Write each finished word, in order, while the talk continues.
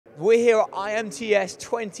We're here at IMTS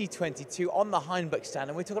 2022 on the HAINBUCH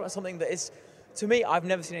stand, and we're talking about something that is, to me, I've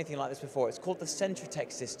never seen anything like this before. It's called the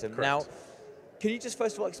CentroteX system. Correct. Now, can you just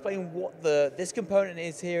first of all explain what this component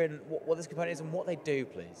is here and what this component is and what they do,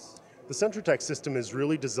 please? The CentroteX system is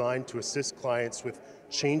really designed to assist clients with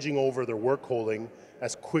changing over their work holding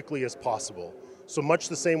as quickly as possible. So much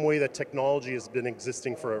the same way that technology has been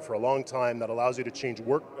existing for a long time that allows you to change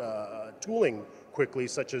work tooling quickly,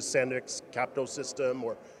 such as Sandvik's Capto system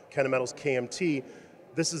or Kennametal's KMT,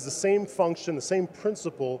 this is the same function, the same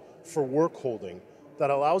principle for work holding that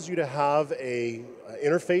allows you to have a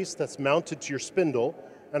interface that's mounted to your spindle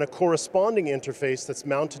and a corresponding interface that's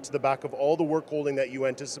mounted to the back of all the work holding that you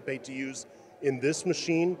anticipate to use in this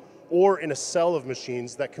machine or in a cell of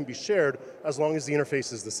machines that can be shared as long as the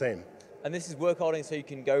interface is the same. And this is work holding, so you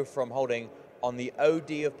can go from holding on the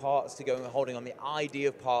OD of parts to going holding on the ID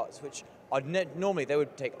of parts, which normally they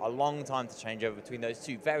would take a long time to change over between those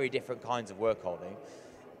two very different kinds of work holding.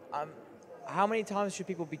 How many times should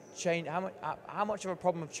people be changed? How much of a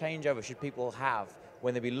problem of changeover should people have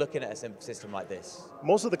when they be looking at a system like this?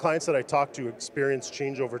 Most of the clients that I talk to experience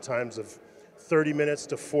changeover times of 30 minutes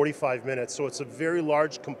to 45 minutes, so it's a very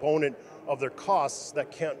large component of their costs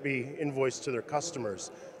that can't be invoiced to their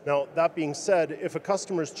customers. Now, that being said, if a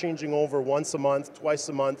customer is changing over once a month, twice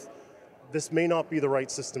a month, this may not be the right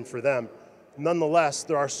system for them. Nonetheless,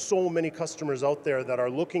 there are so many customers out there that are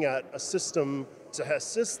looking at a system to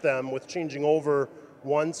assist them with changing over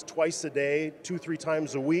once, twice a day, 2-3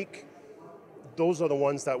 times a week. Those are the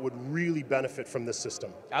ones that would really benefit from this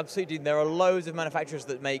system. Absolutely, there are loads of manufacturers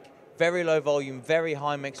that make very low volume, very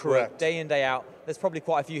high mix work, day in, day out. There's probably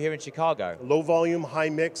quite a few here in Chicago. Low volume, high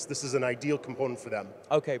mix, this is an ideal component for them.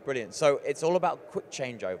 Okay, brilliant. So it's all about quick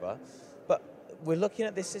changeover, but we're looking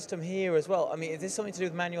at this system here as well. I mean, is this something to do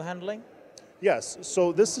with manual handling? Yes,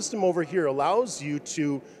 so this system over here allows you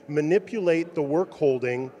to manipulate the work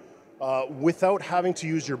holding without having to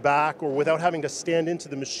use your back or without having to stand into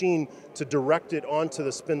the machine to direct it onto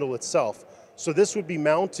the spindle itself. So this would be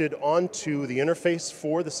mounted onto the interface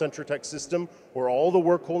for the CentroteX system or all the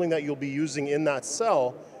work holding that you'll be using in that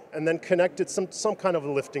cell, and then connected some kind of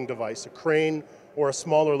a lifting device, a crane or a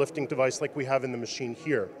smaller lifting device like we have in the machine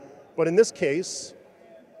here. But in this case,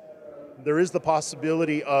 there is the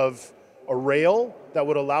possibility of a rail that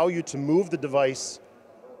would allow you to move the device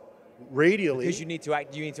radially. Because you need to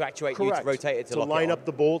actuate, Correct. you need to rotate it to lock line it on. up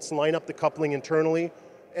the bolts, line up the coupling internally,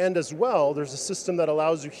 and as well, there's a system that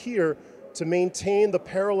allows you here to maintain the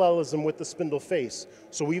parallelism with the spindle face.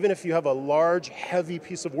 So even if you have a large, heavy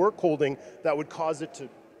piece of work holding that would cause it to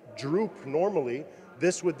droop normally,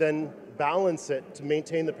 this would then balance it to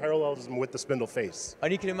maintain the parallelism with the spindle face.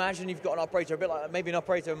 And you can imagine you've got an operator, a bit like maybe an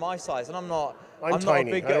operator of my size, and I'm tiny, not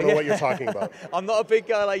a big guy. I don't know what you're talking about. I'm not a big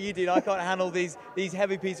guy like you, Dean. I can't handle these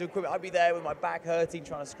heavy pieces of equipment. I'd be there with my back hurting,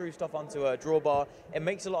 trying to screw stuff onto a drawbar. It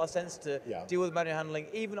makes a lot of sense to deal with manual handling,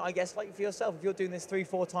 even I guess like for yourself, if you're doing this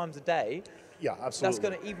 3-4 times a day, yeah, absolutely. that's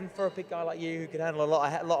going to, even for a big guy like you who can handle a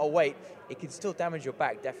lot of weight, it can still damage your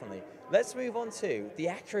back, definitely. Let's move on to the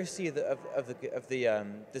accuracy of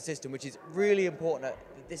the system, which is really important.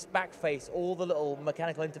 This back face, all the little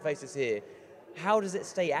mechanical interfaces here, how does it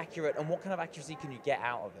stay accurate and what kind of accuracy can you get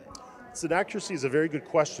out of it? So the accuracy is a very good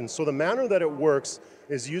question. So the manner that it works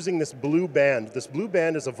is using this blue band. This blue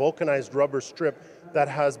band is a vulcanized rubber strip that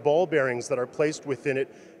has ball bearings that are placed within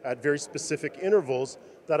it at very specific intervals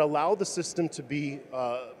that allow the system to be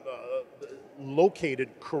located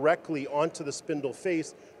correctly onto the spindle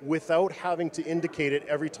face without having to indicate it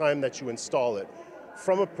every time that you install it.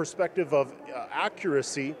 From a perspective of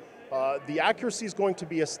accuracy, the accuracy is going to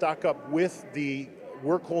be a stack up with the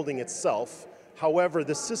work holding itself. However,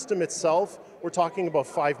 the system itself, we're talking about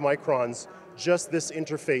 5 microns, just this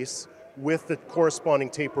interface with the corresponding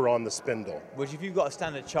taper on the spindle. Which if you've got a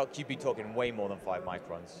standard chuck, you'd be talking way more than 5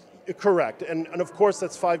 microns. Correct, and of course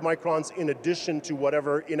that's 5 microns in addition to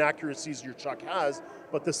whatever inaccuracies your chuck has,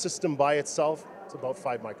 but the system by itself, it's about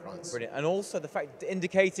 5 microns. Brilliant, and also the fact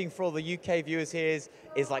indicating for all the UK viewers here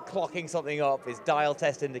is like clocking something up, is dial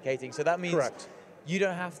test indicating, so that means Correct. You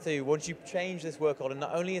don't have to, once you change this work order,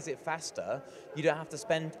 not only is it faster, you don't have to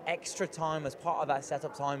spend extra time as part of that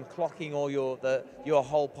setup time clocking all your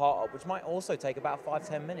whole part up, which might also take about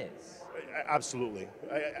 5-10 minutes. Absolutely.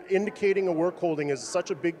 Indicating a work holding is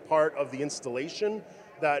such a big part of the installation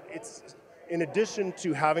that it's, in addition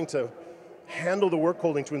to having to handle the work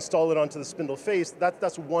holding to install it onto the spindle face,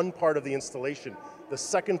 that's one part of the installation. The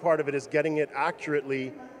second part of it is getting it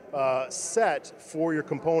accurately set for your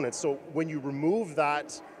components. So when you remove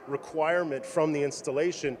that requirement from the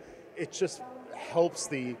installation, it just helps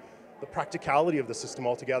the the practicality of the system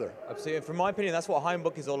altogether. Absolutely, and from my opinion, that's what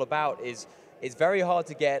HAINBUCH is all about. Is it's very hard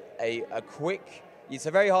to get a quick. It's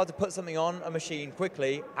very hard to put something on a machine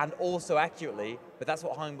quickly and also accurately, but that's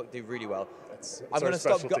what HAINBUCH do really well. I'm going to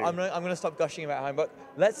stop gushing about HAINBUCH.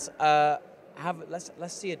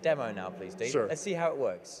 Let's see a demo now, please, Dean. Sure. Let's see how it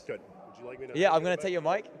works. Good. Would you like me to? Yeah, I'm going to take your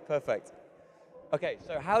mic. Perfect. Okay,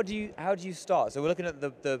 so how do you start? So we're looking at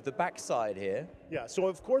the back side here. Yeah. So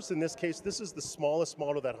of course, in this case, this is the smallest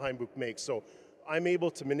model that HAINBUCH makes. So I'm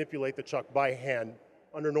able to manipulate the chuck by hand.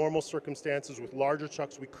 Under normal circumstances, with larger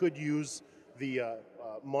chucks, we could use the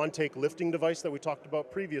Montake lifting device that we talked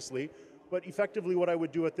about previously, but effectively what I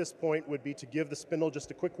would do at this point would be to give the spindle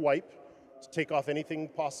just a quick wipe to take off anything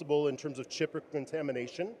possible in terms of chip or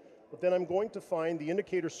contamination, but then I'm going to find the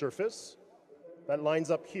indicator surface that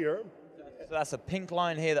lines up here. So that's a pink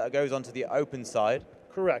line here that goes onto the open side.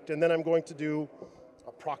 Correct, and then I'm going to do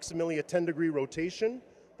approximately a 10-degree rotation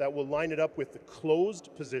that will line it up with the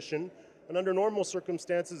closed position, and under normal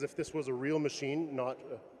circumstances, if this was a real machine, not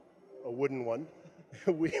a wooden one,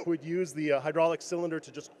 we would use the hydraulic cylinder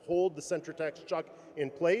to just hold the CentroteX chuck in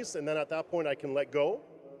place, and then at that point I can let go.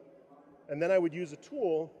 And then I would use a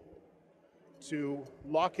tool to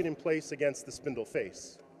lock it in place against the spindle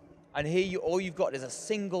face. And here all you've got is a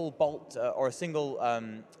single bolt or a single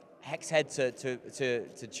hex head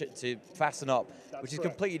to fasten up, which is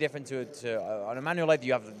completely different to on a manual lathe.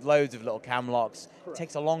 You have loads of little cam locks. Correct. It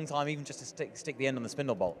takes a long time even just to stick the end on the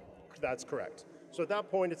spindle bolt. That's correct. So at that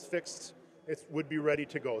point it's fixed, it would be ready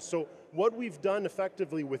to go. So what we've done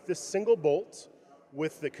effectively with this single bolt,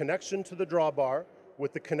 with the connection to the drawbar,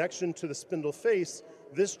 with the connection to the spindle face,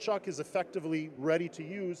 this chuck is effectively ready to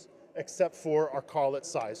use except for our collet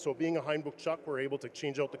size. So being a HAINBUCH chuck, we're able to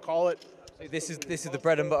change out the collet. So this is the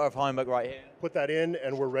bread and butter of HAINBUCH right here. Put that in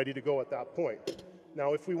and we're ready to go at that point.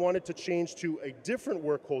 Now if we wanted to change to a different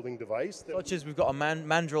work holding device. Such as we've got a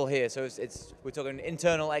mandrel here, so we're talking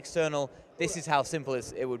internal, external. This is how simple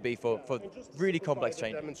it would be for really complex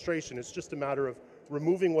change. Demonstration, it's just a matter of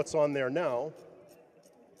removing what's on there now.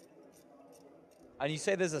 And you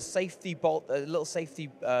say there's a safety bolt, a little safety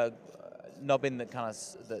nubbin that kind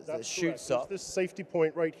of that shoots up. This safety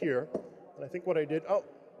point right here, and I think what I did, oh,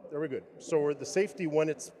 there we're good. So the safety, when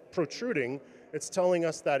it's protruding, it's telling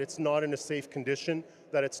us that it's not in a safe condition,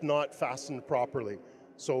 that it's not fastened properly.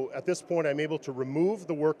 So at this point, I'm able to remove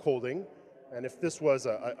the work holding, and if this was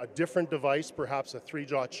a different device, perhaps a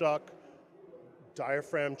 3-jaw chuck,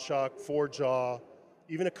 diaphragm chuck, 4-jaw,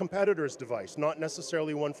 even a competitor's device, not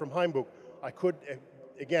necessarily one from HAINBUCH, I could,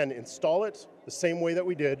 again, install it the same way that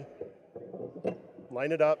we did,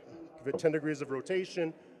 line it up, give it 10 degrees of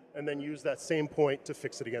rotation, and then use that same point to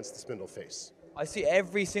fix it against the spindle face. I see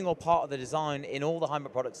every single part of the design in all the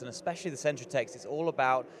HAINBUCH products, and especially the CentroteX, it's all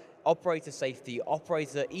about operator safety,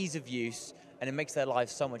 operator ease of use, and it makes their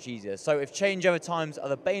lives so much easier. So if changeover times are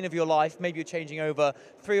the bane of your life, maybe you're changing over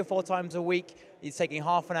 3 or 4 times a week, it's taking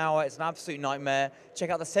half an hour, it's an absolute nightmare, check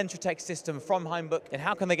out the CentroteX system from HAINBUCH, and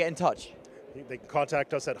how can they get in touch? They can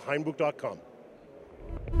contact us at hainbuch.com.